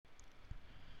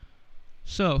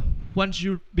So once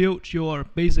you build your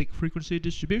basic frequency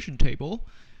distribution table,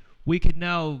 we can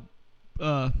now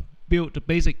build the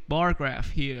basic bar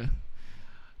graph here.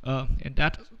 And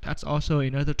that's also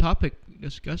another topic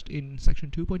discussed in section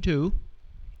 2.2.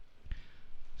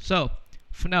 So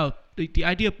for now, the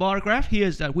idea of bar graph here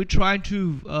is that we're trying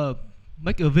to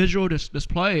make a visual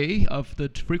display of the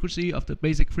frequency of the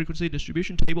basic frequency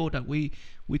distribution table that we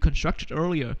constructed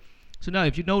earlier. So now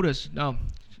if you notice, now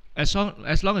as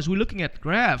long as we're looking at the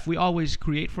graph, we always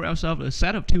create for ourselves a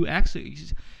set of two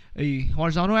axes, a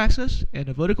horizontal axis and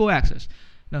a vertical axis.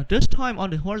 Now this time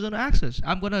on the horizontal axis,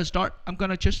 I'm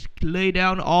gonna just lay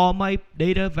down all my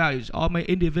data values, all my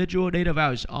individual data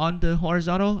values on the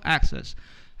horizontal axis,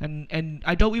 and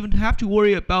I don't even have to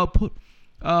worry about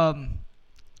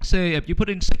say if you put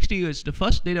in 60 as the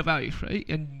first data value, right,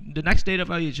 and the next data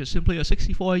value is just simply a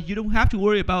 64, you don't have to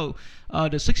worry about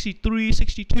the 63,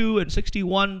 62, and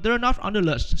 61. They're not on the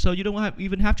list, so you don't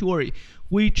even have to worry.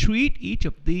 We treat each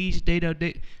of these data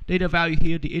value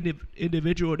here, the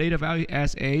individual data value,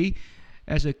 as a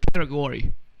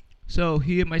category. So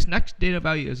here my next data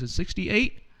value is a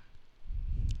 68.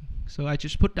 So I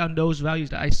just put down those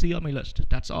values that I see on my list.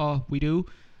 That's all we do.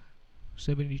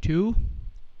 72.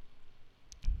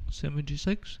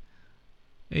 76,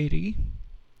 80,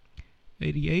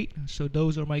 88. So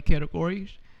those are my categories.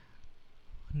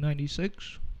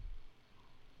 96,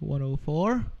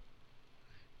 104,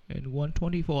 and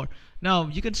 124. Now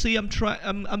you can see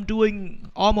I'm doing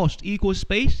almost equal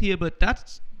space here, but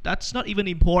that's not even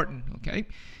important, okay?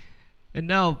 And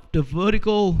now the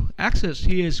vertical axis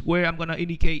here is where I'm gonna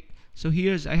indicate. So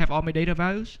here's I have all my data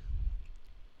values.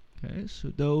 Okay, so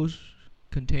those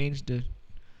contains the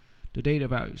data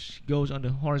values, goes on the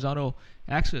horizontal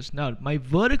axis. Now my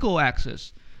vertical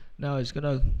axis now is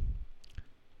gonna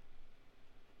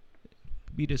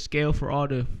be the scale for all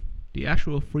the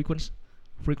actual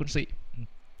frequency.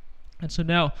 And so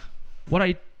now what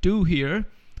I do here,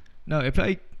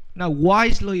 now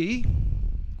wisely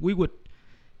you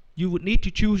would need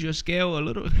to choose your scale a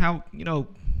little,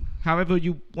 however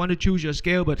you want to choose your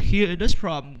scale. But here in this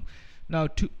problem, now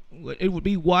it would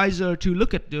be wiser to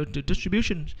look at the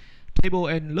distribution table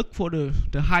and look for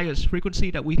the highest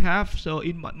frequency that we have. So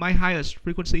in my highest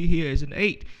frequency here is an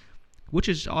 8, which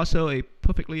is also a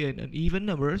perfectly an even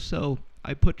number. So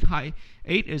I put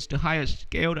 8 is the highest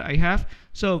scale that I have.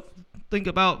 So think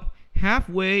about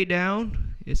halfway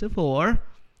down is a 4,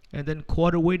 and then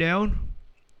quarter way down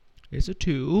is a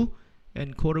 2,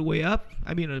 and quarter way up,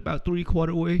 I mean about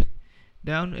 3/4 way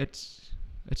down, it's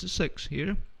a 6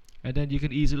 here. And then you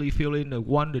can easily fill in the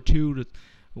 1, the 2,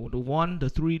 the 1, the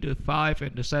 3, the 5,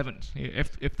 and the 7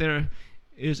 if there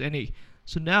is any.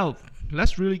 So now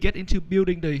let's really get into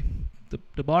building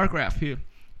the bar graph here.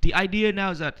 The idea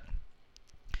now is that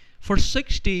for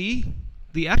 60,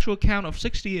 the actual count of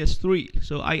 60 is 3.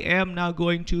 So I am now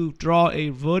going to draw a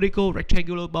vertical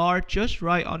rectangular bar just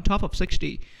right on top of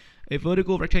 60. A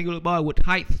vertical rectangular bar with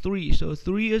height 3. So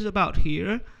 3 is about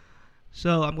here.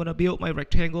 So I'm going to build my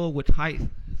rectangle with height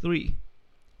 3.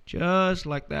 Just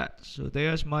like that. So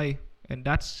there's my, and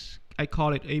that's, I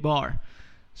call it a bar.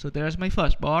 So there's my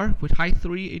first bar with height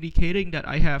 3, indicating that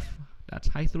I have, that's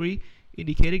height 3,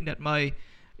 indicating that my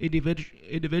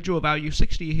individual value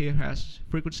 60 here has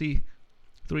frequency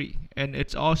 3. And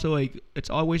it's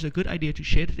always a good idea to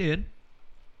shade it in.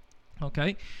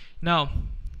 Okay. Now,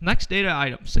 next data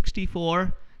item,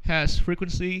 64 has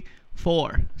frequency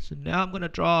 4. So now I'm going to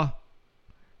draw,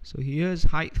 so here's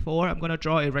height 4. I'm going to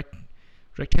draw a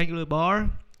rectangular bar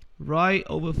right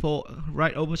over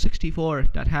 64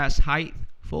 that has height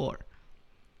 4.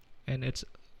 And it's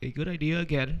a good idea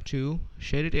again to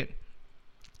shade it in.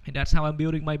 And that's how I'm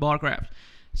building my bar graph.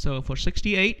 So for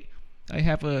 68, I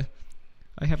have a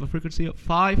frequency of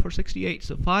 5 for 68.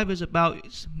 So 5 is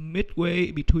about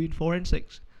midway between 4 and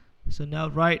 6. So now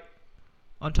right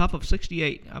on top of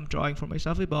 68, I'm drawing for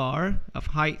myself a bar of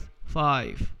height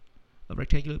 5, a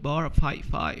rectangular bar of height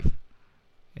 5.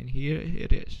 And here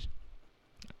it is.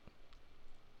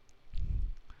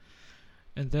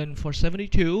 And then for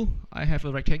 72, I have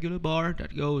a rectangular bar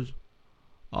that goes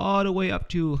all the way up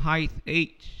to height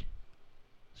 8.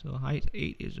 So height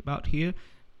 8 is about here.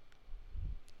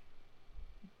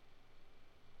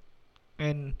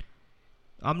 And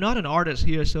I'm not an artist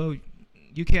here, so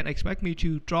you can't expect me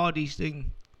to draw these things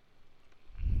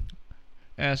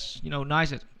as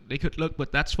nice as they could look,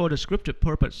 but that's for descriptive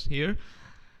purpose here.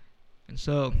 And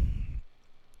so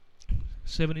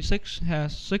 76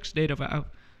 has 6 data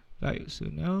values. So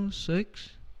now 6,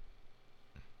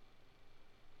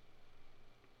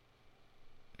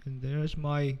 and there's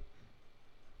my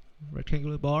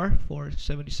rectangular bar for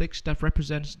 76, that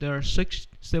represents there are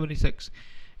 676,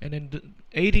 and then the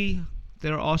 80,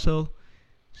 there are also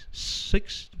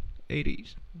 6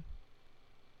 80s,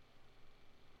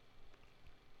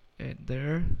 and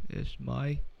there is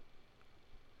my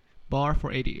bar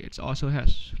for 80. It also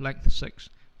has length 6,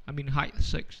 I mean height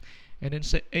 6, and then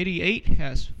 88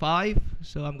 has 5,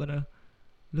 so I'm gonna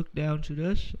look down to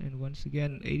this, and once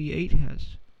again 88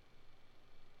 has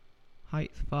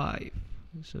height 5,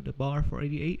 so the bar for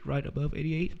 88 right above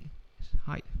 88 is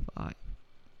height 5,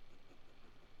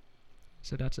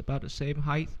 so that's about the same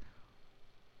height.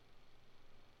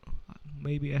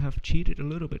 Maybe I have cheated a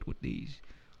little bit with these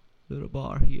little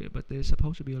bar here, but they're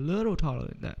supposed to be a little taller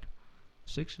than that.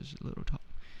 6 is a little taller.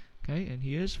 Okay, and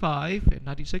here's 5, and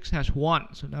 96 has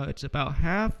 1, so now it's about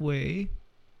halfway.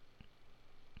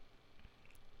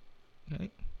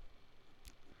 Okay,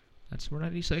 that's for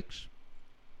 96.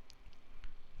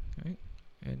 Okay,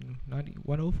 and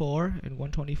 104 and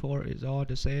 124 is all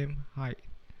the same height,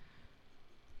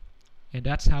 and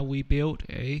that's how we build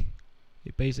a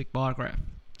basic bar graph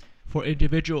for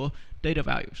individual data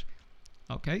values.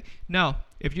 Okay, now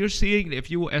if you're seeing,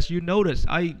 as you notice,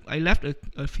 I left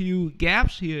a few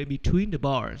gaps here in between the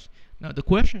bars. Now the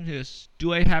question is,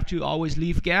 do I have to always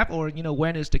leave gap, or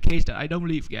when is the case that I don't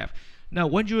leave gap? Now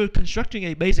when you're constructing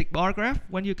a basic bar graph,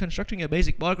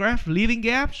 leaving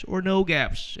gaps or no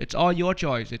gaps, it's all your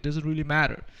choice. It doesn't really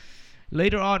matter.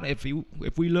 Later on, if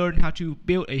we learn how to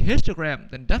build a histogram,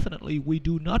 then definitely we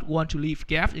do not want to leave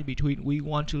gaps in between. We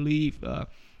want to leave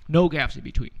no gaps in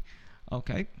between.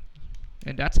 Okay,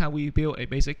 and that's how we build a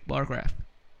basic bar graph.